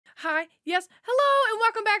Hi, yes, hello, and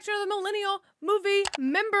welcome back to another Millennial Movie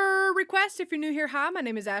Member Request. If you're new here, hi, my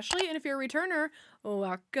name is Ashley, and if you're a returner,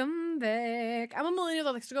 welcome back. I'm a millennial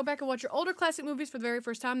that likes to go back and watch your older classic movies for the very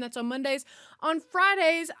first time. That's on Mondays. On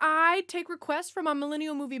Fridays, I take requests from my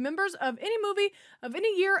Millennial Movie members of any movie, of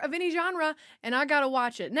any year, of any genre, and I gotta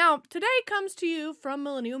watch it. Now, today comes to you from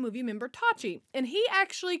Millennial Movie member Tachi, and he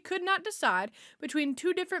actually could not decide between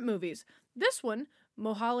two different movies. This one,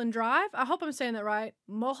 Mulholland Drive. I hope I'm saying that right.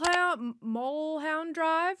 Mulholland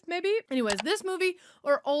Drive, maybe? Anyways, this movie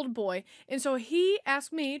or Old Boy. And so he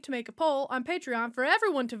asked me to make a poll on Patreon for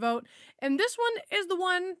everyone to vote, and this one is the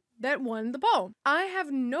one that won the poll. I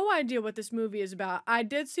have no idea what this movie is about. I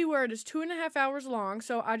did see where it is 2.5 hours long,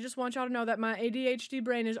 so I just want y'all to know that my ADHD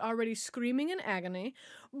brain is already screaming in agony.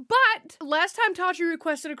 But last time Tachi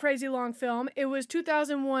requested a crazy long film, it was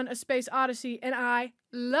 2001: A Space Odyssey, and I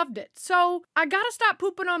loved it. So I gotta stop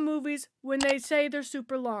pooping on movies when they say they're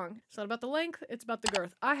super long. It's not about the length, it's about the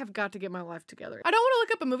girth. I have got to get my life together. I don't want to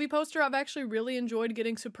look up a movie poster. I've actually really enjoyed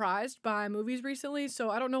getting surprised by movies recently, so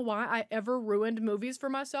I don't know why I ever ruined movies for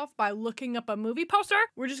myself by looking up a movie poster.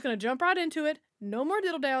 We're just gonna jump right into it. No more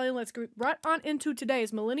diddle-dallying. Let's get right on into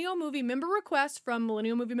today's Millennial Movie member request from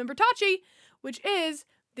Millennial Movie member Tachi, which is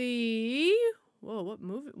the... Whoa, what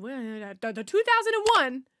movie? The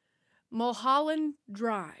 2001 Mulholland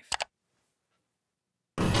Drive.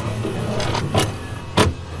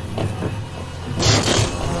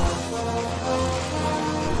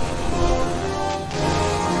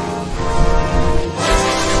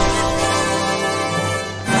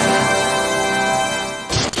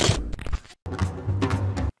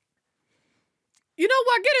 You know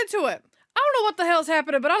what? Get into it. I don't know what the hell's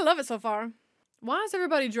happening, but I love it so far. Why is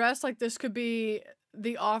everybody dressed like this could be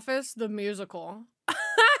The Office, the musical?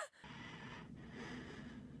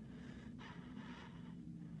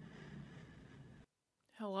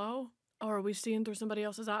 Hello? Oh, are we seeing through somebody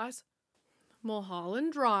else's eyes?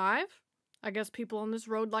 Mulholland Drive. I guess people on this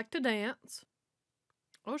road like to dance.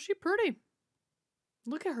 Oh, she pretty.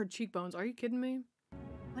 Look at her cheekbones. Are you kidding me?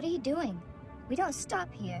 What are you doing? We don't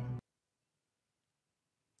stop here.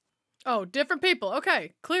 Oh, different people.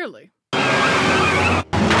 Okay, clearly.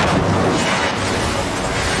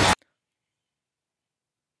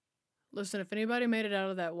 Listen, if anybody made it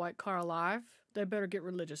out of that white car alive, they better get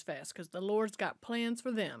religious fast, because the Lord's got plans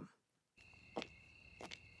for them.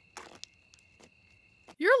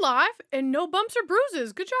 You're alive, and no bumps or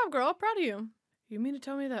bruises. Good job, girl. Proud of you. You mean to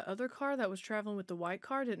tell me that other car that was traveling with the white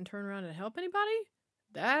car didn't turn around and help anybody?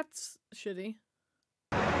 That's shitty.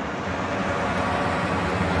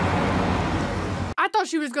 I thought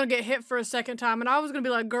she was gonna get hit for a second time, and I was gonna be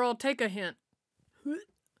like, girl, take a hint.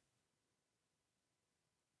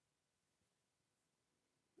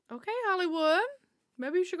 Okay, Hollywood.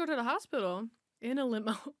 Maybe you should go to the hospital. In a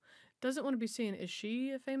limo. Doesn't want to be seen. Is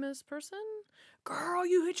she a famous person? Girl,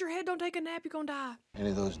 you hit your head. Don't take a nap. You're gonna die. Any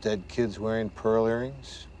of those dead kids wearing pearl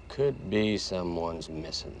earrings? Could be someone's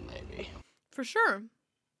missing, maybe. For sure.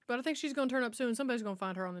 But I think she's gonna turn up soon. Somebody's gonna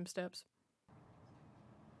find her on them steps.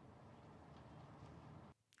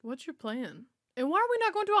 What's your plan? And why are we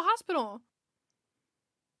not going to a hospital?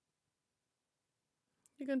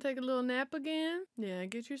 You gonna take a little nap again? Yeah,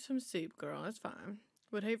 get you some sleep, girl. That's fine.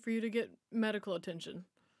 Would hate for you to get medical attention.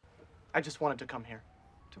 I just wanted to come here.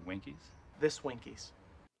 To Winkies? This Winkies.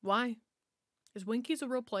 Why? Is Winkies a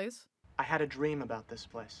real place? I had a dream about this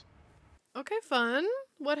place. Okay, fun.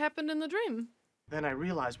 What happened in the dream? Then I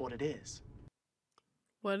realized what it is.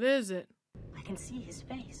 What is it? I can see his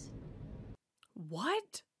face.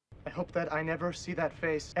 What? I hope that I never see that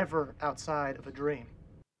face ever outside of a dream.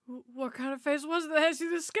 What kind of face was it that has you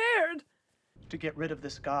this scared? To get rid of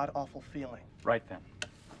this god-awful feeling. Right then.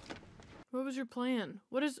 What was your plan?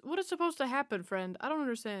 What is supposed to happen, friend? I don't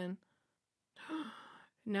understand.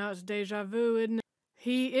 Now it's deja vu, isn't it?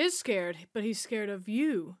 He is scared, but he's scared of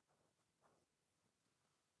you.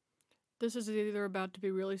 This is either about to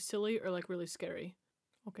be really silly or like really scary.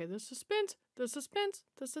 Okay, the suspense, the suspense,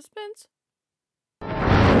 the suspense.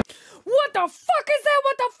 What the fuck is that?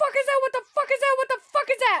 What the fuck is that? What the fuck is that? What the fuck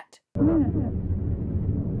is that?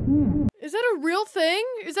 Is that a real thing?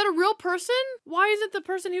 Is that a real person? Why isn't the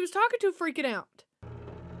person he was talking to freaking out?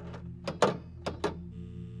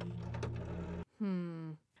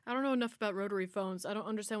 I don't know enough about rotary phones. I don't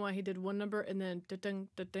understand why he did one number and then da-ding,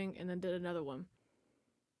 da-ding, and then did another one.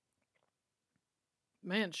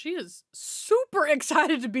 Man, she is super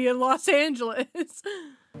excited to be in Los Angeles.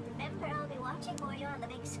 Remember, I'll be watching for you on the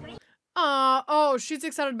big screen. Oh, she's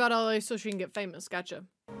excited about LA so she can get famous. Gotcha.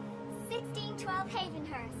 1612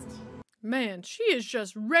 Havenhurst. Man, she is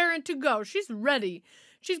just raring to go. She's ready.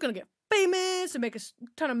 She's gonna get famous and make a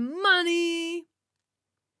ton of money.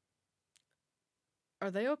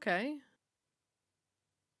 Are they okay?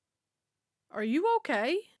 Are you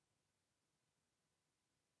okay?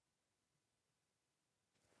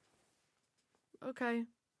 Okay.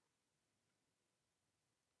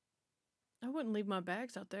 I wouldn't leave my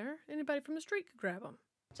bags out there. Anybody from the street could grab them.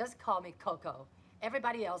 Just call me Coco.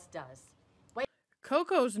 Everybody else does.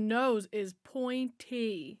 Coco's nose is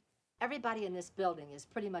pointy. Everybody in this building is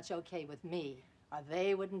pretty much okay with me, or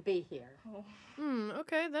they wouldn't be here.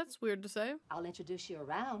 Okay, that's weird to say. I'll introduce you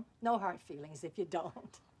around. No hard feelings if you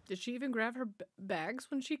don't. Did she even grab her bags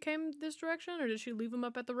when she came this direction, or did she leave them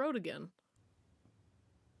up at the road again?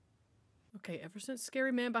 Okay, ever since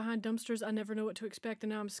Scary Man Behind Dumpsters, I never know what to expect,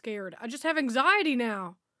 and now I'm scared. I just have anxiety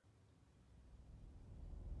now.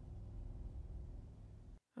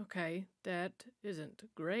 Okay, that isn't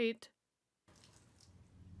great.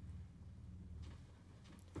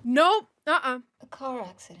 Nope. A car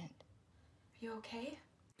accident. Are you okay?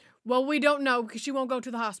 Well, we don't know because she won't go to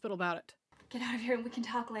the hospital about it. Get out of here and we can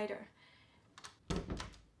talk later.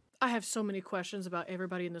 I have so many questions about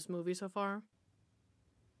everybody in this movie so far.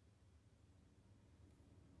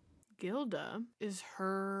 Gilda, is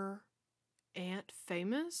her aunt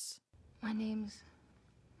famous? My name's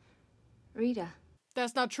Rita.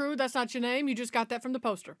 That's not true. That's not your name. You just got that from the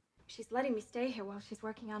poster. She's letting me stay here while she's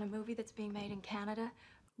working on a movie that's being made in Canada.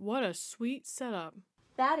 What a sweet setup.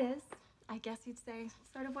 That is, I guess you'd say,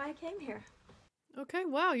 sort of why I came here. Okay,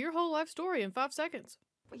 wow, your whole life story in 5 seconds.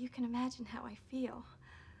 But you can imagine how I feel.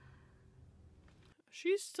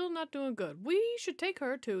 She's still not doing good. We should take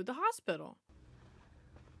her to the hospital.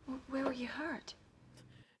 Where were you hurt?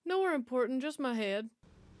 Nowhere important, just my head.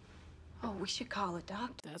 Oh, we should call a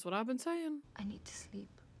doctor. That's what I've been saying. I need to sleep.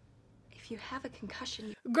 If you have a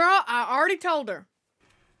concussion, Girl, I already told her.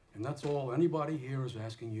 And that's all anybody here is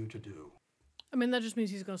asking you to do. I mean, that just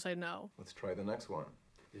means he's going to say no. Let's try the next one.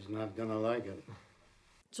 He's not gonna like it.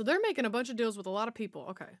 So they're making a bunch of deals with a lot of people.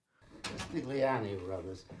 Okay. It's the Liani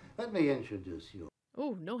brothers. Let me introduce you.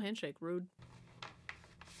 Oh, no handshake. Rude.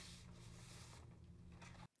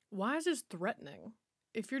 Why is this threatening?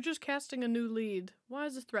 If you're just casting a new lead, why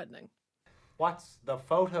is this threatening? What's the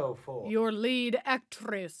photo for? Your lead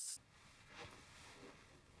actress.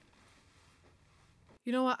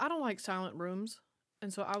 You know what? I don't like silent rooms.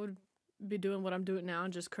 And so I would be doing what I'm doing now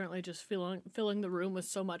and just currently just filling the room with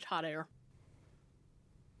so much hot air.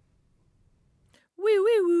 Wee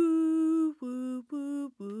wee woo, woo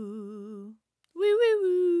woo woo. Wee wee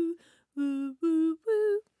woo, woo woo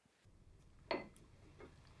woo.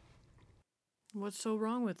 What's so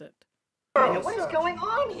wrong with it? What is going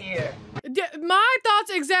on here? My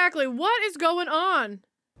thoughts exactly. What is going on?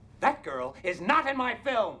 That girl is not in my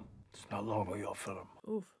film. It's no longer your film.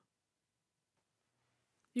 Oof.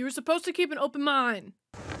 You were supposed to keep an open mind.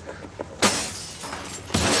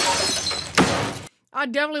 I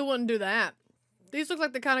definitely wouldn't do that. These look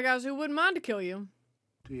like the kind of guys who wouldn't mind to kill you.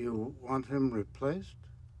 Do you want him replaced?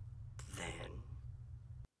 Then.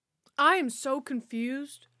 I am so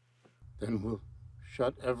confused. Then we'll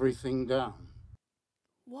shut everything down.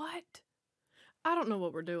 What? I don't know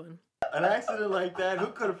what we're doing. An accident like that, who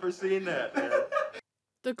could have foreseen that, man?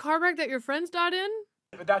 The car wreck that your friends died in?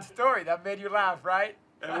 But that story, that made you laugh, right?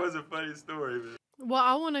 That was a funny story, man. Well,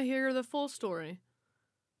 I want to hear the full story.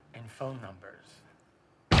 And phone numbers.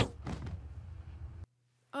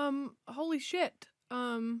 Holy shit.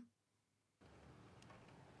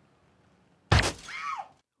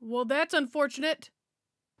 Well, that's unfortunate.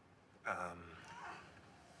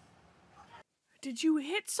 Did you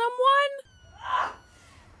hit someone?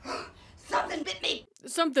 Something bit me.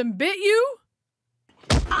 Something bit you?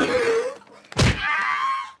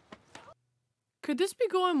 Could this be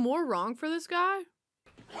going more wrong for this guy?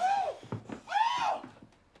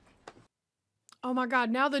 Oh my god,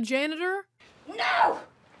 now the janitor? No!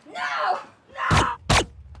 No! No!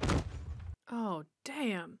 Oh,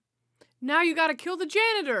 damn. Now you gotta kill the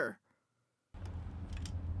janitor.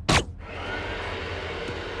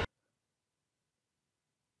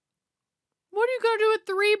 What are you gonna do with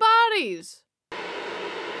 3 bodies?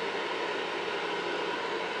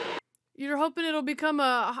 You're hoping it'll become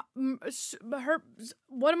what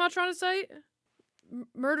am I trying to say?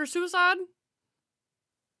 Murder-suicide?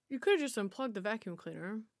 You could have just unplugged the vacuum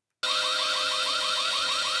cleaner.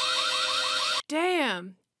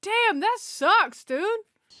 Damn. Damn, that sucks, dude.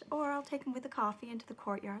 or I'll take him with a coffee into the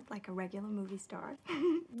courtyard like a regular movie star.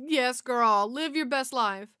 Yes, girl. Live your best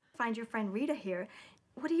life. Find your friend Rita here.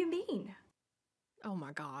 What do you mean? Oh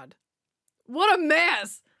my god. What a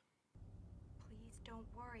mess! Please don't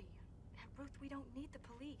worry. Ruth, we don't need the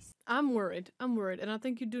police. police. I'm worried. I'm worried. And I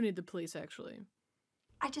think you do need the police, actually.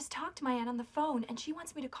 I just talked to my aunt on the phone, and she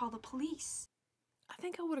wants me to call the police. I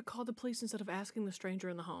think I would have called the police instead of asking the stranger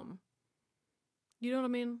in the home. You know what I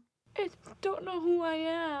mean? I don't know who I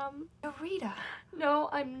am. You're Rita. No,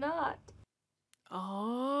 I'm not.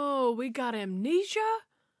 Oh, we got amnesia?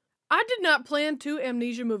 I did not plan 2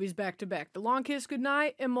 amnesia movies back to back. The Long Kiss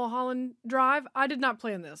Goodnight and Mulholland Drive. I did not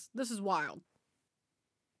plan this. This is wild.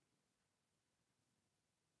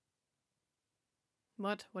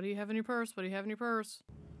 What? What do you have in your purse? What do you have in your purse?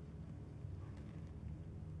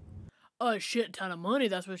 A shit ton of money,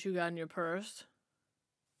 that's what you got in your purse.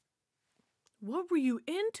 What were you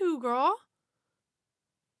into, girl?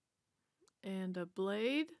 And a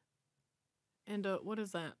blade? And a, what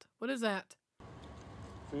is that? What is that?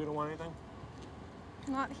 Food or want anything?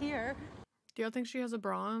 Not here. Do y'all think she has a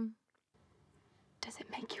bra on? Does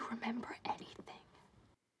it make you remember anything?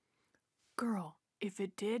 Girl, if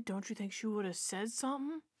it did, don't you think she would have said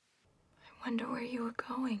something? I wonder where you were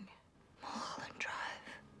going. Mulholland Drive.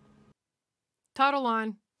 Title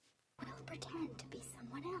line. I'll pretend to be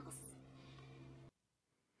someone else.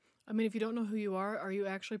 I mean, if you don't know who you are you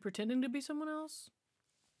actually pretending to be someone else?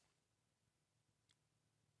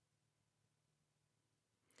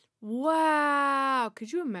 Wow!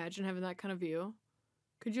 Could you imagine having that kind of view?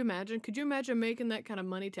 Could you imagine? Could you imagine making that kind of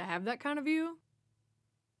money to have that kind of view?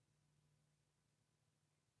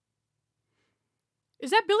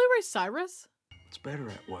 Is that Billy Ray Cyrus? It's better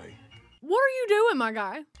that way. What are you doing, my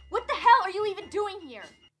guy? What the hell are you even doing here?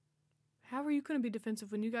 How are you going to be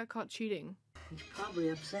defensive when you got caught cheating? He's probably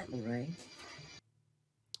upset me, Ray.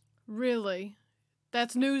 Really?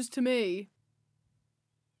 That's news to me.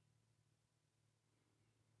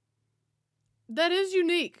 That is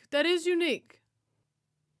unique. That is unique.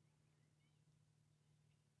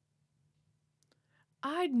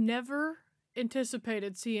 I'd never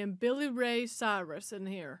anticipated seeing Billy Ray Cyrus in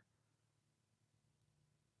here.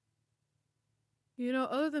 You know,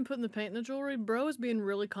 other than putting the paint in the jewelry, bro is being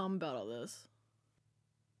really calm about all this.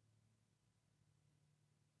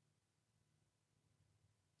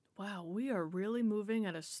 Wow, we are really moving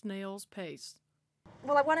at a snail's pace.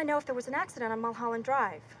 Well, I want to know if there was an accident on Mulholland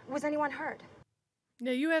Drive. Was anyone hurt?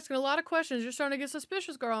 Yeah, you asking a lot of questions. You're starting to get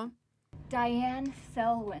suspicious, girl. Diane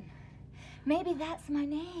Selwyn. Maybe that's my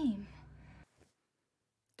name.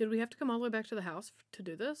 Did we have to come all the way back to the house to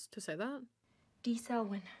do this? To say that? D.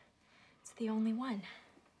 Selwyn. It's the only one.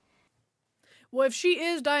 Well, if she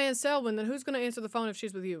is Diane Selwyn, then who's going to answer the phone if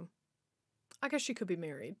she's with you? I guess she could be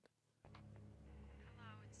married.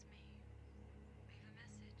 Hello, it's me. Leave a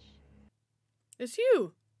message. It's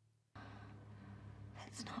you.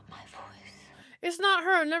 That's not my voice. It's not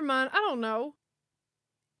her. Never mind. I don't know.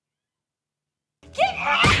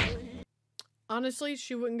 Honestly,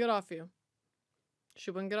 she wouldn't get off you.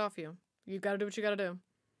 She wouldn't get off you. You gotta do what you gotta do.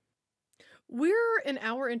 We're an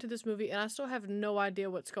hour into this movie and I still have no idea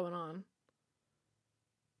what's going on.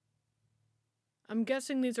 I'm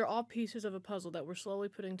guessing these are all pieces of a puzzle that we're slowly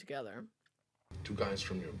putting together. 2 guys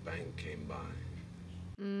from your bank came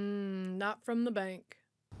by. Not from the bank.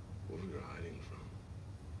 What were you hiding from?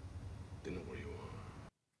 They know where you are.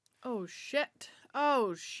 Oh shit.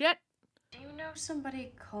 Oh shit. Do you know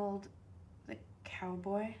somebody called the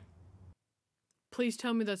Cowboy? Please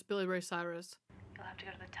tell me that's Billy Ray Cyrus. You'll have to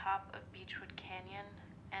go to the top of Beechwood Canyon,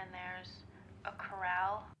 and there's a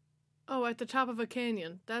corral. Oh, at the top of a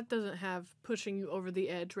canyon. That doesn't have pushing you over the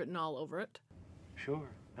edge written all over it. Sure.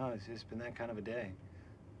 No, it's just been that kind of a day.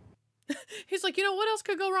 He's like, you know, what else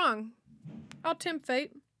could go wrong? I'll tempt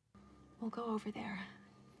fate. We'll go over there,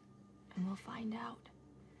 and we'll find out.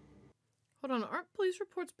 Hold on, aren't police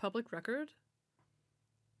reports public record?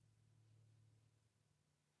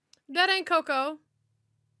 That ain't Coco.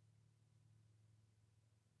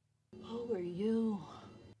 Who are you?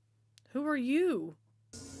 Who are you?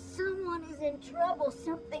 Someone is in trouble.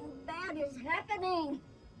 Something bad is happening.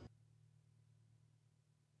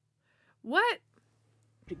 What?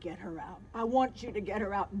 To get her out. I want you to get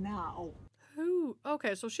her out now. Who?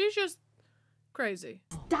 Okay, so she's just crazy.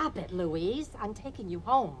 Stop it, Louise. I'm taking you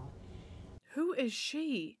home. Who is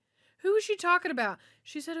she? Who is she talking about?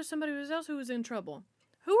 She said it was somebody else who was in trouble.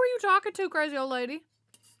 Who are you talking to, crazy old lady?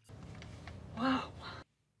 Wow.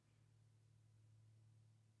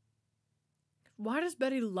 Why does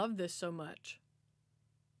Betty love this so much?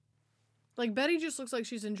 Like, Betty just looks like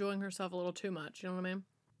she's enjoying herself a little too much, you know what I mean?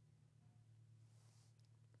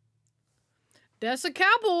 That's a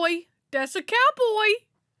cowboy! That's a cowboy!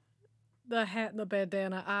 The hat and the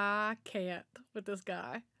bandana. I can't with this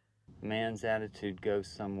guy. Man's attitude goes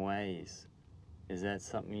some ways. Is that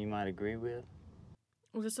something you might agree with?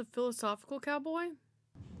 Was this a philosophical cowboy?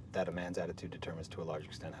 that a man's attitude determines to a large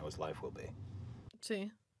extent how his life will be.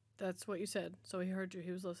 See, that's what you said. So he heard you.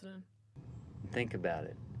 He was listening. Think about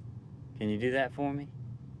it. Can you do that for me?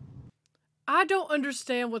 I don't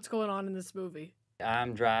understand what's going on in this movie.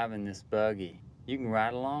 I'm driving this buggy. You can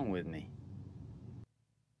ride along with me.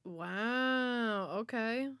 Wow,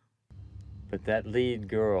 okay. But that lead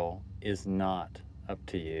girl is not up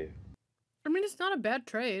to you. I mean, it's not a bad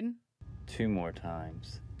trade. 2 more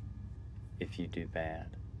times if you do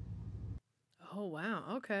bad. Oh, wow,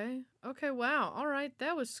 okay. Okay, wow, all right.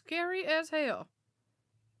 That was scary as hell.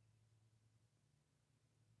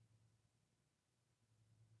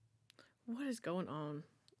 What is going on?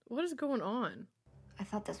 What is going on? I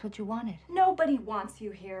thought that's what you wanted. Nobody wants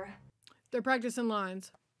you here. They're practicing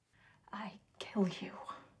lines. I kill you.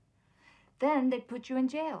 Then they put you in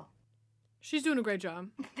jail. She's doing a great job.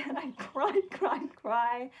 Then I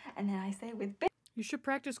cry, and then I say with You should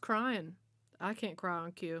practice crying. I can't cry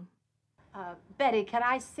on cue. Betty, can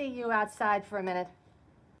I see you outside for a minute?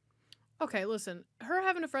 Okay, listen. Her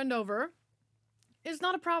having a friend over is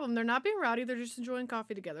not a problem. They're not being rowdy. They're just enjoying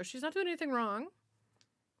coffee together. She's not doing anything wrong.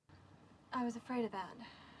 I was afraid of that.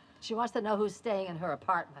 She wants to know who's staying in her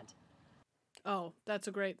apartment. Oh, that's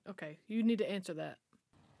a great... Okay, you need to answer that.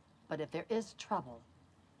 But if there is trouble,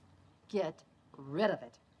 get rid of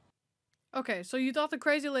it. Okay, so you thought the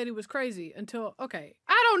crazy lady was crazy until... Okay,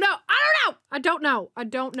 I don't know. I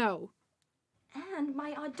don't know. And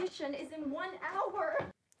my audition is in 1 hour.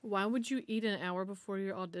 Why would you eat an hour before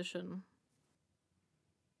your audition?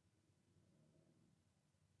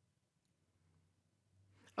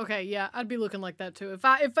 Okay, yeah, I'd be looking like that too.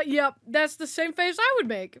 Yep, that's the same face I would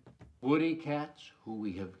make. Woody Katz, who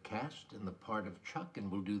we have cast in the part of Chuck and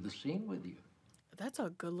will do the scene with you. That's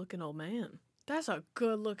a good-looking old man. That's a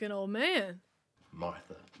good-looking old man.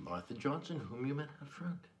 Martha Johnson, whom you met out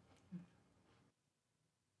front.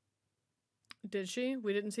 Did she?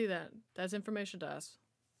 We didn't see that. That's information to us.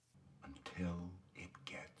 Until it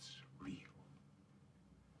gets real.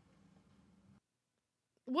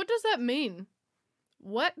 What does that mean?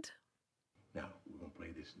 What? Now, we're going to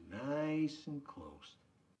play this nice and close.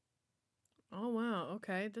 Oh, wow.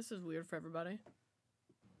 Okay, this is weird for everybody.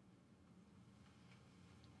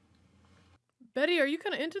 Betty, are you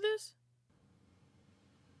kind of into this?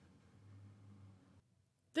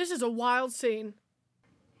 This is a wild scene.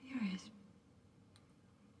 You're his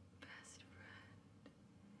best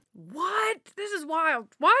friend. What? This is wild.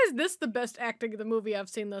 Why is this the best acting of the movie I've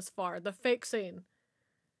seen thus far? The fake scene.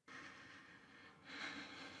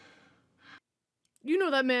 You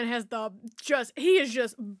know that man has he is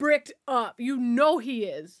just bricked up. You know he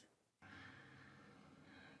is.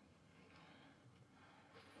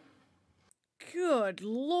 Good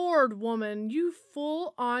Lord, woman. You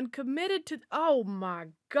full on committed to... Oh my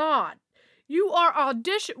God. You are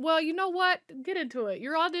well, you know what? Get into it.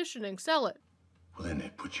 You're auditioning. Sell it. Well, then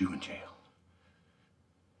they put you in jail.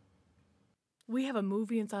 We have a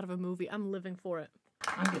movie inside of a movie. I'm living for it.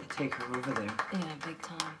 I'm gonna take her over there. Yeah, big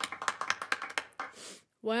time.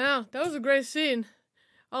 Wow, that was a great scene.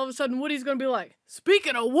 All of a sudden, Woody's gonna be like,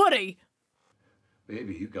 speaking of Woody!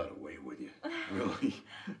 Baby, you got away with you. Really.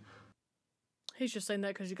 He's just saying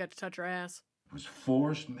that because you got to touch her ass. It was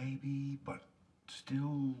forced, maybe, but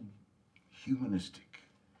still humanistic.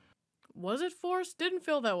 Was it forced? Didn't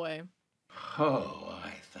feel that way. Oh,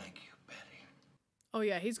 I thank you, Betty. Oh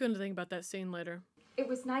yeah, he's gonna think about that scene later. It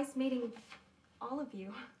was nice meeting all of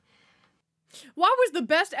you. Why was the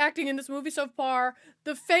best acting in this movie so far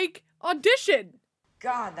the fake audition?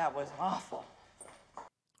 God, that was awful.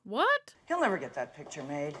 What? He'll never get that picture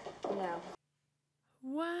made. No.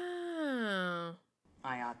 Wow.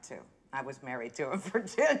 I ought to. I was married to him for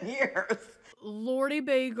 10 years. Lordy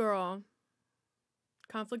Bay girl.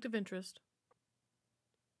 Conflict of interest.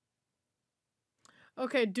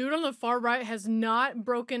 Okay, dude on the far right has not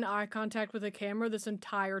broken eye contact with the camera this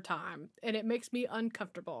entire time, and it makes me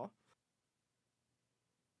uncomfortable.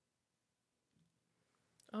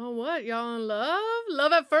 Oh, what? Y'all in love?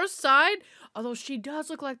 Love at first sight? Although she does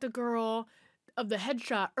look like the girl of the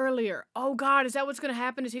headshot earlier. Oh, God, is that what's going to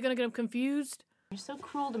happen? Is he going to get him confused? You're so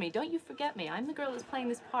cruel to me. Don't you forget me. I'm the girl that's playing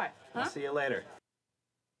this part. Huh? I'll see you later.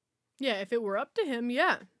 Yeah, if it were up to him,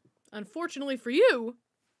 yeah. Unfortunately for you...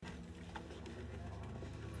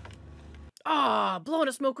 Ah, blowing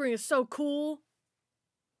a smoke ring is so cool.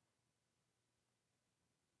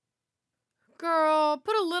 Girl,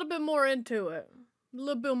 put a little bit more into it. A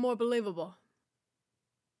little bit more believable.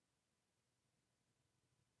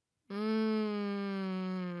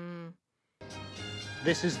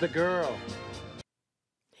 This is the girl.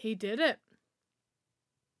 He did it.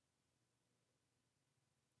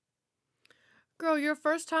 Girl, your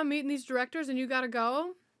first time meeting these directors and you gotta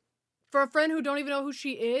go? For a friend who don't even know who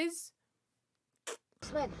she is?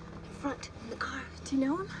 Sled, in front, in the car. Do you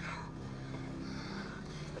know him?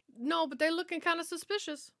 No, but they're looking kind of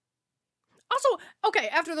suspicious. Also, okay,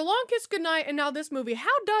 after The Long Kiss Goodnight and now this movie,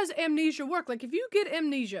 how does amnesia work? Like, if you get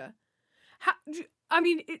amnesia, how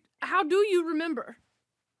do you remember?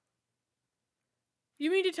 You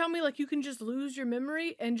mean to tell me, like, you can just lose your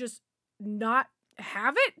memory and just not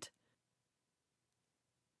have it?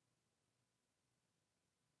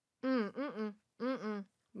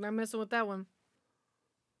 Not messing with that one.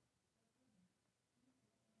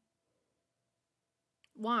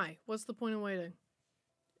 Why? What's the point of waiting?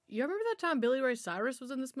 You remember that time Billy Ray Cyrus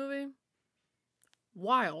was in this movie?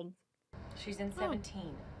 Wild. She's in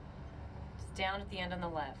 17. It's down at the end on the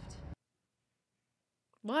left.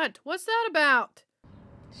 What? What's that about?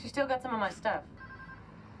 She still got some of my stuff.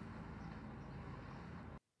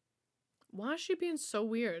 Why is she being so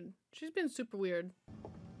weird? She's been super weird.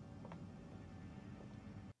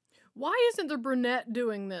 Why isn't the brunette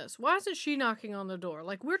doing this? Why isn't she knocking on the door?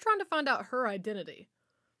 Like, we're trying to find out her identity.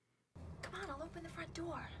 Come on, I'll open the front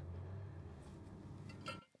door.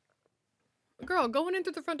 Girl, going in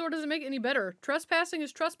through the front door doesn't make it any better. Trespassing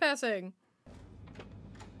is trespassing.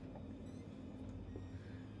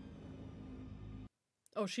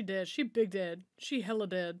 Oh, she dead. She big dead. She hella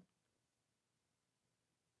dead.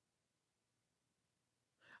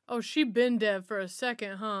 Oh, she been dead for a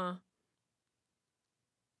second, huh?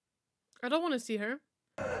 I don't want to see her.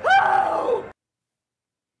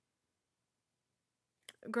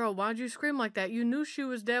 Girl, why'd you scream like that? You knew she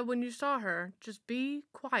was dead when you saw her. Just be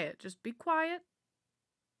quiet. Just be quiet.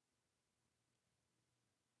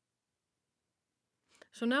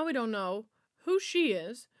 So now we don't know who she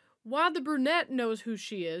is, why the brunette knows who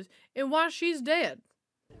she is, and why she's dead.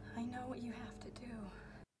 I know what you have to do.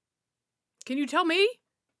 Can you tell me?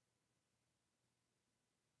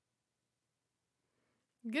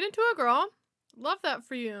 Get into it, girl. Love that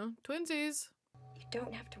for you. Twinsies. You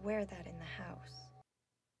don't have to wear that in the house.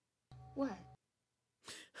 What?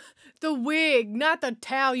 The wig, not the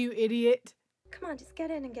towel, you idiot. Come on, just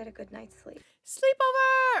get in and get a good night's sleep.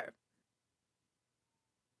 Sleepover!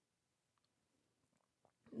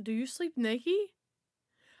 Do you sleep naked?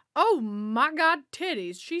 Oh my god,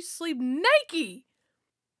 titties. She sleep naked!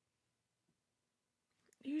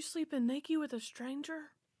 You sleeping naked with a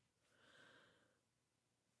stranger?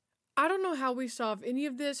 I don't know how we solve any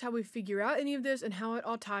of this, how we figure out any of this, and how it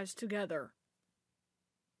all ties together.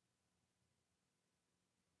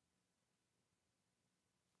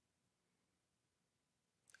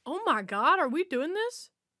 Oh my god, are we doing this?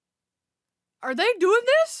 Are they doing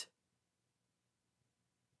this?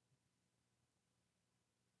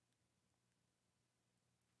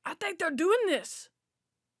 I think they're doing this.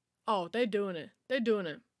 Oh, they doing it. They doing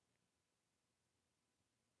it.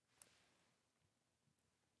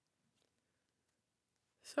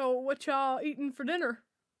 So, what y'all eating for dinner?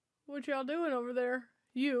 What y'all doing over there?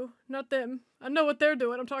 You, not them. I know what they're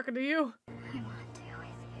doing. I'm talking to you. I want to with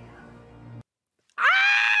you.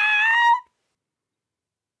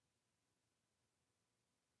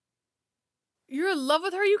 You're in love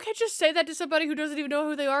with her? You can't just say that to somebody who doesn't even know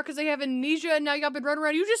who they are because they have amnesia and now y'all been running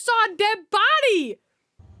around. You just saw a dead body!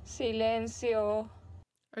 Silencio.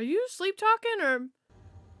 Are you sleep talking or?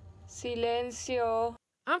 Silencio.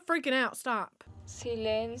 I'm freaking out. Stop.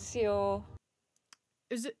 Silencio.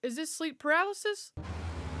 Is this sleep paralysis?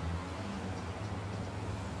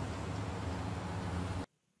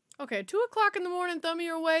 Okay, 2 o'clock in the morning, thumbing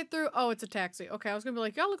your way through. Oh, it's a taxi. Okay, I was gonna be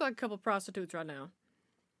like, y'all look like a couple of prostitutes right now.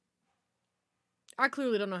 I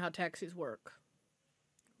clearly don't know how taxis work.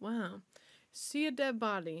 Wow. See a dead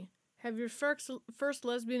body. Have your first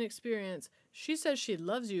lesbian experience. She says she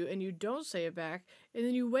loves you and you don't say it back. And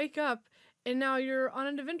then you wake up and now you're on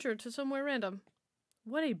an adventure to somewhere random.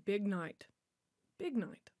 What a big night. Big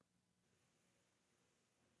night.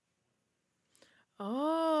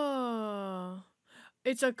 Oh.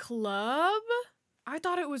 It's a club? I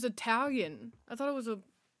thought it was Italian. I thought it was a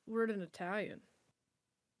word in Italian.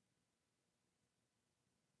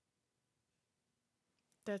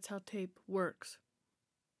 That's how tape works.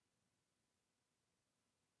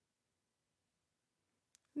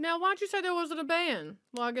 Now, why'd you say there wasn't a band?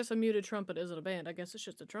 Well, I guess a muted trumpet isn't a band. I guess it's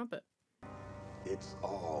just a trumpet. It's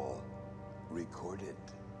all recorded.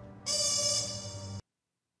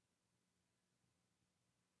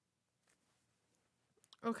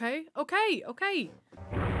 Okay, okay, okay.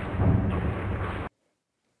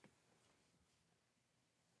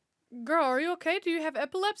 Girl, are you okay? Do you have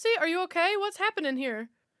epilepsy? Are you okay? What's happening here?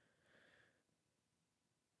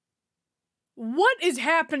 What is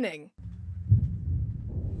happening?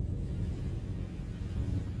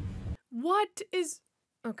 What is...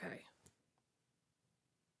 Okay.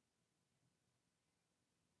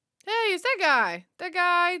 Hey, it's that guy. That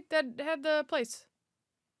guy that had the place.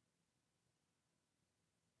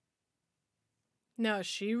 Now, is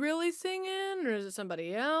she really singing, or is it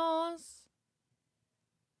somebody else?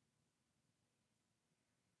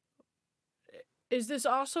 Is this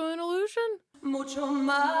also an illusion? Mucho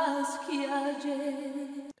más que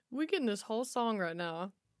ayer. We getting this whole song right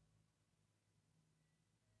now.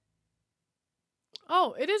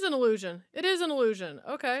 Oh, it is an illusion. It is an illusion.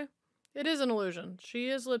 Okay. It is an illusion. She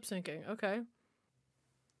is lip syncing. Okay.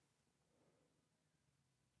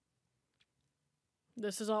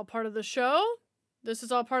 This is all part of the show? This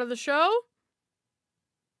is all part of the show?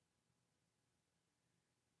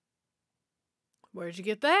 Where'd you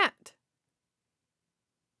get that?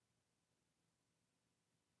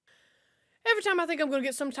 Every time I think I'm going to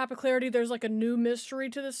get some type of clarity, there's like a new mystery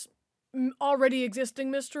to this already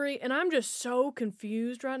existing mystery, and I'm just so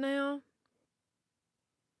confused right now.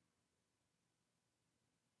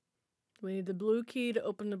 We need the blue key to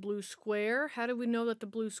open the blue square. How did we know that the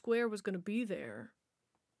blue square was going to be there?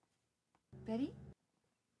 Betty?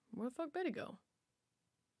 Where the fuck Betty go?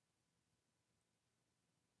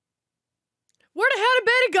 Where the hell did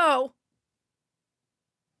Betty go?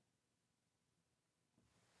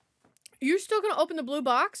 You're still gonna open the blue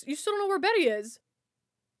box? You still don't know where Betty is?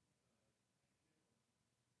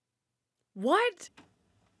 What?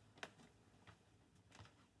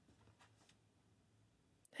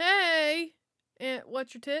 Hey! Aunt,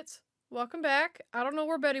 what's your tits? Welcome back. I don't know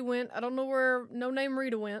where Betty went. I don't know where No Name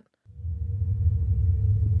Rita went.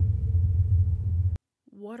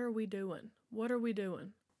 What are we doing? What are we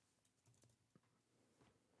doing?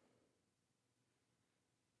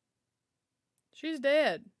 She's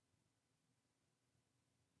dead.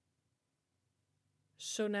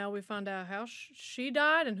 So now we find out how she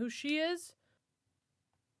died and who she is?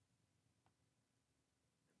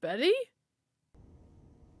 Betty?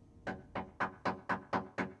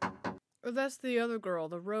 Or that's the other girl,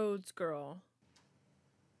 the Rhodes girl.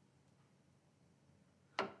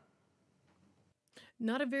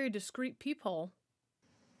 Not a very discreet peephole.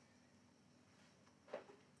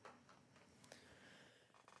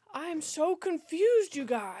 I am so confused, you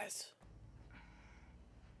guys.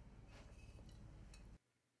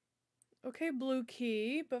 Okay, blue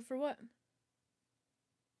key, but for what?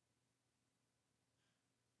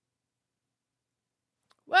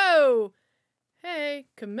 Whoa! Hey,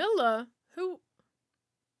 Camilla? Who?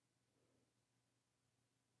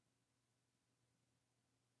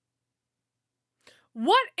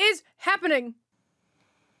 What is happening?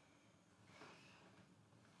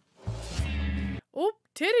 Oh,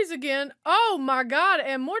 titties again. Oh my god,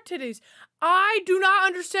 and more titties. I do not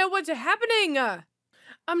understand what's happening.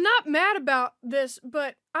 I'm not mad about this,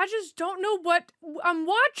 but I just don't know what I'm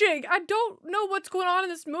watching. I don't know what's going on in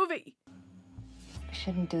this movie. We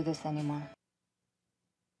shouldn't do this anymore.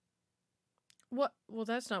 What? Well,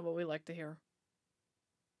 that's not what we like to hear.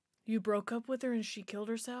 You broke up with her and she killed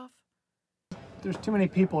herself? There's too many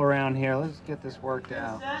people around here. Let's get this worked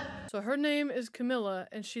out. So her name is Camilla,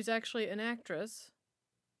 and she's actually an actress.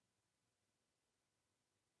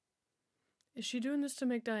 Is she doing this to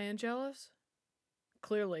make Diane jealous?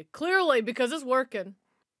 Clearly. Clearly, because it's working.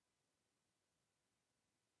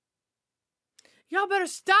 Y'all better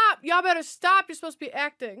stop! Y'all better stop! You're supposed to be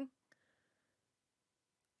acting.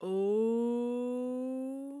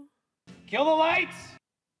 Oh. Kill the lights!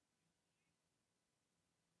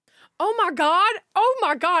 Oh my god! Oh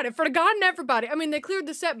my god! And for the god and everybody. I mean, they cleared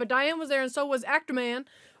the set, but Diane was there and so was Actor Man.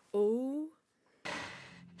 Oh.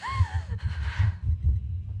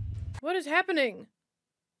 What is happening?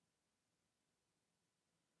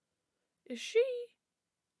 Is she?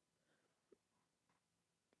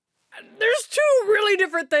 There's two really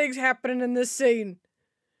different things happening in this scene.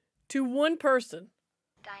 To one person.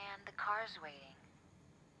 Diane, the car's waiting.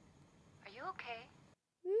 Are you okay?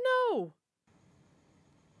 No.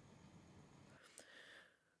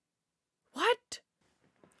 What?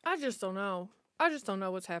 I just don't know. I just don't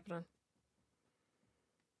know what's happening.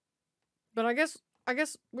 But I guess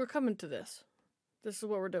we're coming to this. This is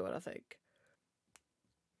what we're doing, I think.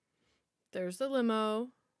 There's the limo.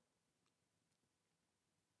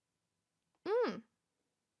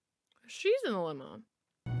 She's in the limo.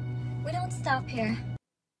 We don't stop here.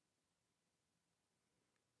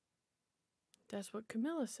 That's what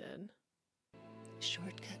Camilla said.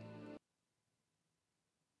 Shortcut.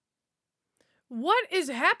 What is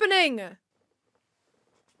happening?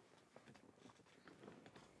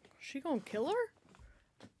 She gonna kill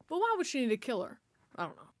her? But why would she need to kill her? I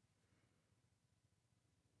don't know.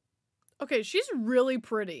 Okay, she's really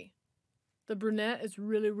pretty. The brunette is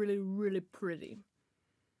really, really, really pretty.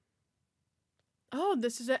 Oh,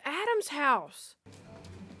 this is at Adam's house.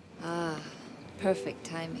 Ah, perfect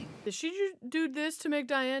timing. Did she do this to make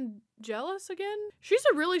Diane jealous again? She's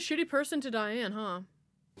a really shitty person to Diane, huh?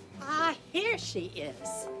 Ah, here she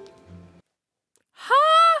is.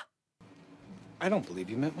 Huh? I don't believe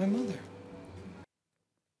you met my mother.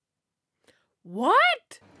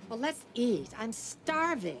 What? Well, let's eat. I'm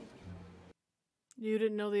starving. You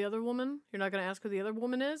didn't know the other woman? You're not going to ask who the other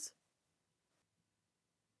woman is?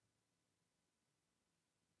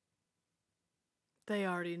 They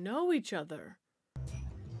already know each other.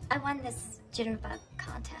 I won this jitterbug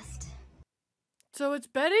contest. So it's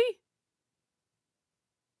Betty?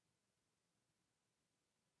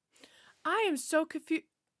 I am so confused.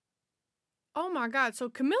 Oh my god, so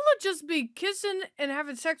Camilla just be kissing and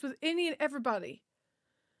having sex with any and everybody.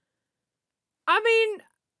 I mean,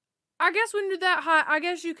 I guess when you're that high, I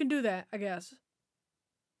guess you can do that, I guess.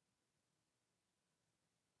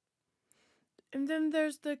 And then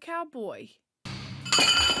there's the cowboy.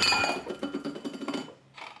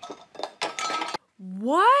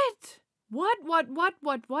 What? What?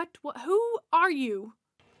 Who are you?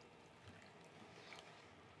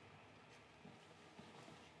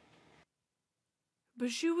 But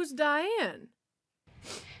she was Diane.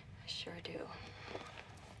 I sure do.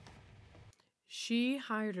 She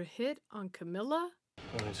hired a hit on Camilla?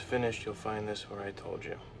 When it's finished, you'll find this where I told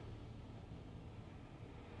you.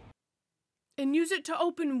 And use it to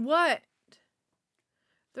open what?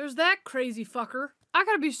 There's that crazy fucker. I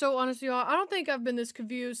gotta be so honest, y'all. I don't think I've been this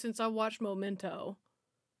confused since I watched Memento.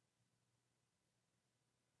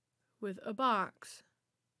 With a box.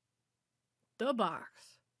 The box.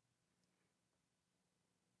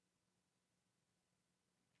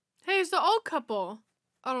 Hey, it's the old couple.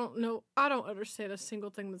 I don't know. I don't understand a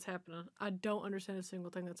single thing that's happening. I don't understand a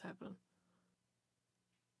single thing that's happening.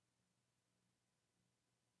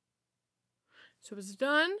 So it's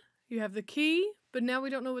done. You have the key, but now we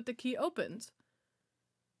don't know what the key opens.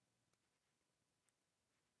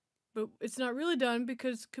 But it's not really done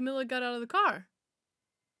because Camilla got out of the car.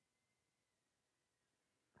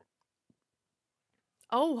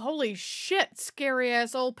 Oh, holy shit, scary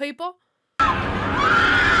ass old people.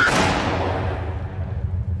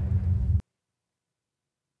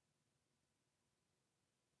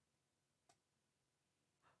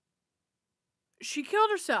 She killed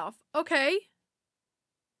herself. Okay.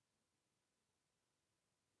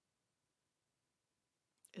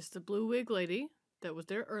 It's the blue wig lady that was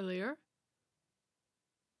there earlier.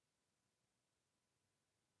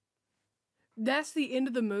 That's the end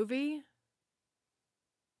of the movie.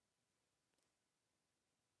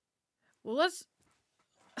 Well,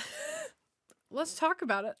 let's talk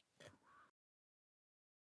about it.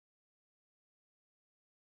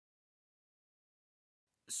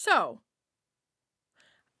 So,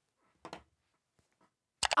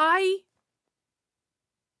 I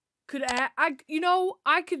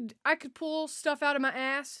could pull stuff out of my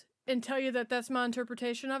ass and tell you that that's my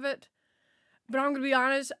interpretation of it. But I'm gonna be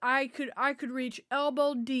honest, I could reach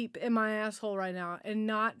elbow deep in my asshole right now and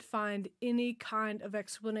not find any kind of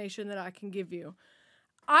explanation that I can give you.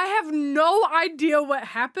 I have no idea what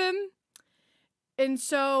happened. And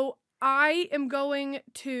so I am going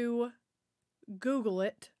to Google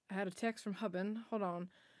it. I had a text from Hubin. Hold on.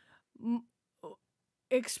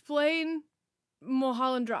 Explain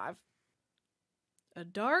Mulholland Drive. A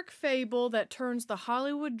dark fable that turns the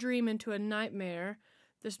Hollywood dream into a nightmare.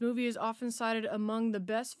 This movie is often cited among the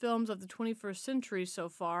best films of the 21st century so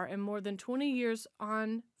far, and more than 20 years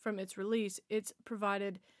on from its release, it's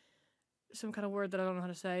provided some kind of word that I don't know how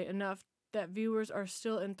to say, enough that viewers are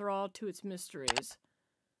still enthralled to its mysteries.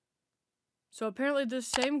 So apparently this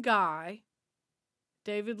same guy,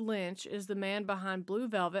 David Lynch, is the man behind Blue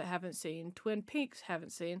Velvet, haven't seen, Twin Peaks,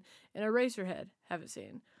 haven't seen, and Eraserhead, haven't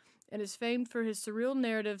seen, and is famed for his surreal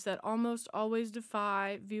narratives that almost always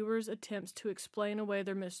defy viewers' attempts to explain away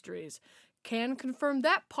their mysteries. Can confirm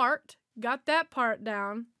that part. Got that part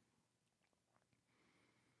down.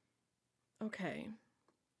 Okay.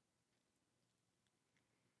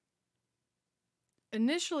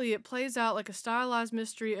 Initially, it plays out like a stylized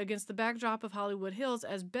mystery against the backdrop of Hollywood Hills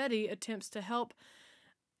as Betty attempts to help,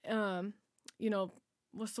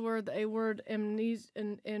 what's the word? The A word, amnesia,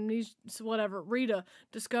 whatever, Rita,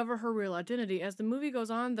 discover her real identity. As the movie goes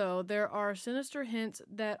on, though, there are sinister hints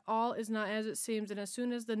that all is not as it seems, and as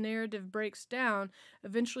soon as the narrative breaks down,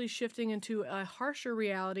 eventually shifting into a harsher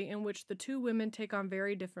reality in which the two women take on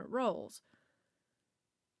very different roles.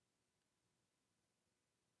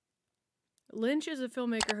 Lynch is a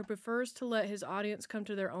filmmaker who prefers to let his audience come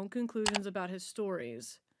to their own conclusions about his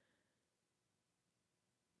stories.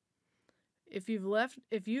 If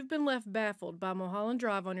you've been left baffled by Mulholland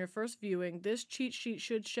Drive on your first viewing, this cheat sheet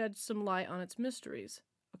should shed some light on its mysteries.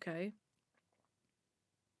 Okay?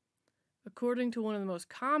 According to one of the most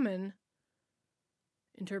common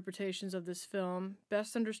interpretations of this film,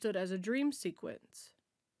 best understood as a dream sequence.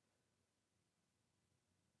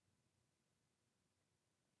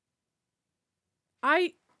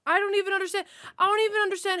 I don't even understand. I don't even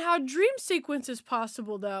understand how a dream sequence is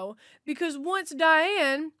possible, though. Because once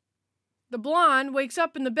Diane, the blonde, wakes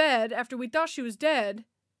up in the bed after we thought she was dead,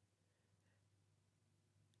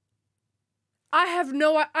 I don't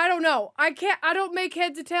know. I don't make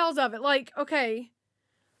heads or tails of it. Like, okay.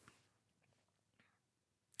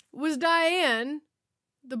 Was Diane,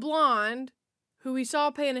 the blonde, who we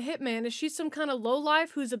saw paying a hitman, is she some kind of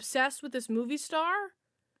lowlife who's obsessed with this movie star?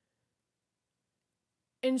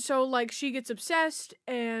 And so, like, she gets obsessed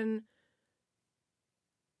and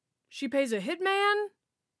she pays a hitman.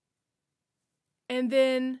 And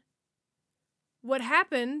then what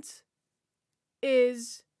happens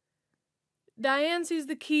is Diane sees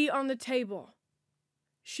the key on the table.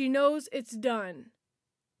 She knows it's done.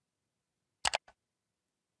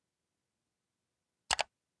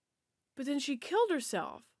 But then she killed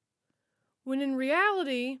herself. When in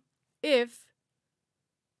reality, if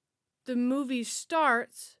the movie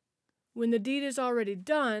starts when the deed is already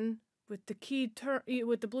done with the key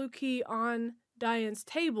with the blue key on Diane's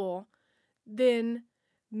table, then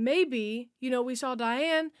maybe, we saw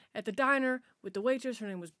Diane at the diner with the waitress. Her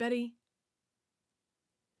name was Betty.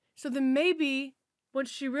 So then maybe once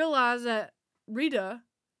she realized that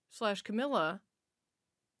Rita/Camilla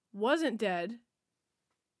wasn't dead,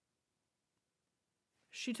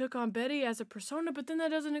 she took on Betty as a persona, but then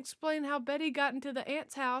that doesn't explain how Betty got into the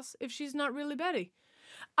aunt's house if she's not really Betty.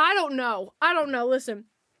 I don't know.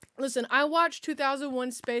 Listen, I watched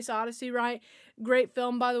 2001 Space Odyssey, right? Great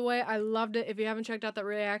film, by the way. I loved it. If you haven't checked out that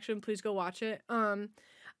reaction, please go watch it.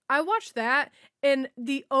 I watched that, and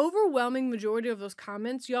the overwhelming majority of those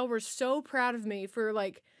comments, y'all were so proud of me for,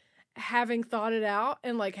 like, having thought it out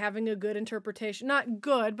and, like, having a good interpretation. Not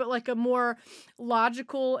good, but, like, a more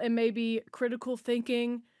logical and maybe critical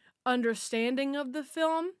thinking understanding of the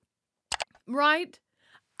film, right?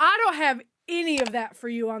 I don't have any of that for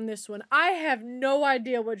you on this one. I have no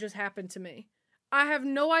idea what just happened to me. I have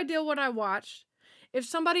no idea what I watched. If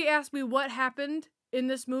somebody asked me what happened in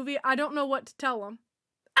this movie, I don't know what to tell them.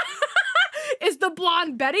 Is the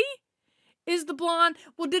blonde Betty? Is the blonde...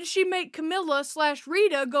 Well, did she make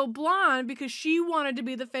Camilla/Rita go blonde because she wanted to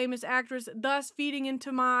be the famous actress, thus feeding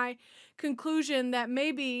into my conclusion that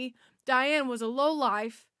maybe Diane was a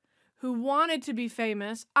lowlife who wanted to be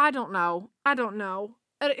famous? I don't know.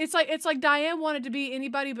 It's like Diane wanted to be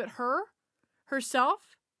anybody but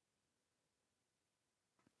herself.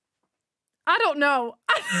 I don't know.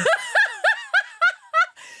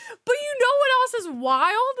 But you know what else is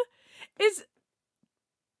wild? Is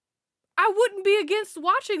I wouldn't be against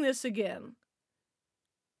watching this again.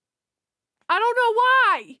 I don't know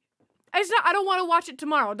why. I don't want to watch it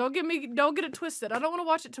tomorrow. Don't get it twisted. I don't want to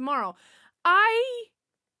watch it tomorrow. I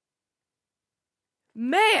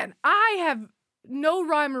have no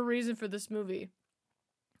rhyme or reason for this movie.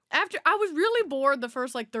 I was really bored the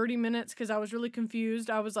first, 30 minutes because I was really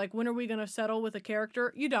confused. I was like, when are we going to settle with a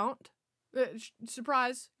character? You don't.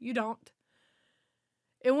 Surprise, you don't.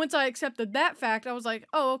 And once I accepted that fact, I was like,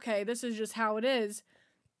 oh, okay, this is just how it is.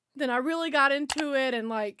 Then I really got into it,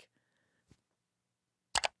 and I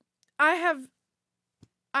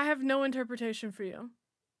have no interpretation for you.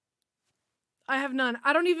 I have none.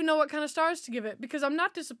 I don't even know what kind of stars to give it because I'm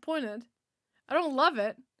not disappointed. I don't love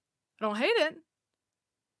it. I don't hate it.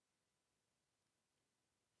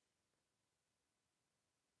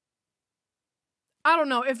 I don't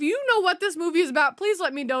know. If you know what this movie is about, please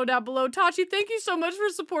let me know down below. Tachi, thank you so much for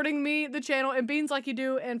supporting me, the channel, and Beans Like You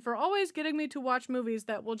Do, and for always getting me to watch movies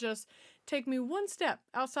that will just take me one step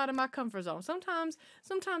outside of my comfort zone. Sometimes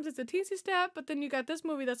it's a teensy step, but then you got this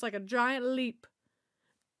movie that's like a giant leap.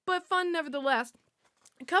 But fun nevertheless.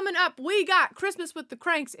 Coming up, we got Christmas with the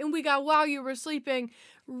Cranks, and we got While You Were Sleeping,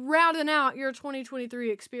 rounding out your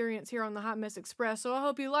 2023 experience here on the Hot Mess Express. So I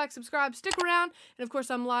hope you like, subscribe, stick around, and of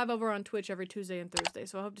course I'm live over on Twitch every Tuesday and Thursday.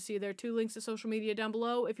 So I hope to see you there too. Links to social media down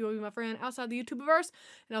below if you want to be my friend outside the YouTubeverse,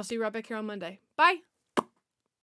 and I'll see you right back here on Monday. Bye!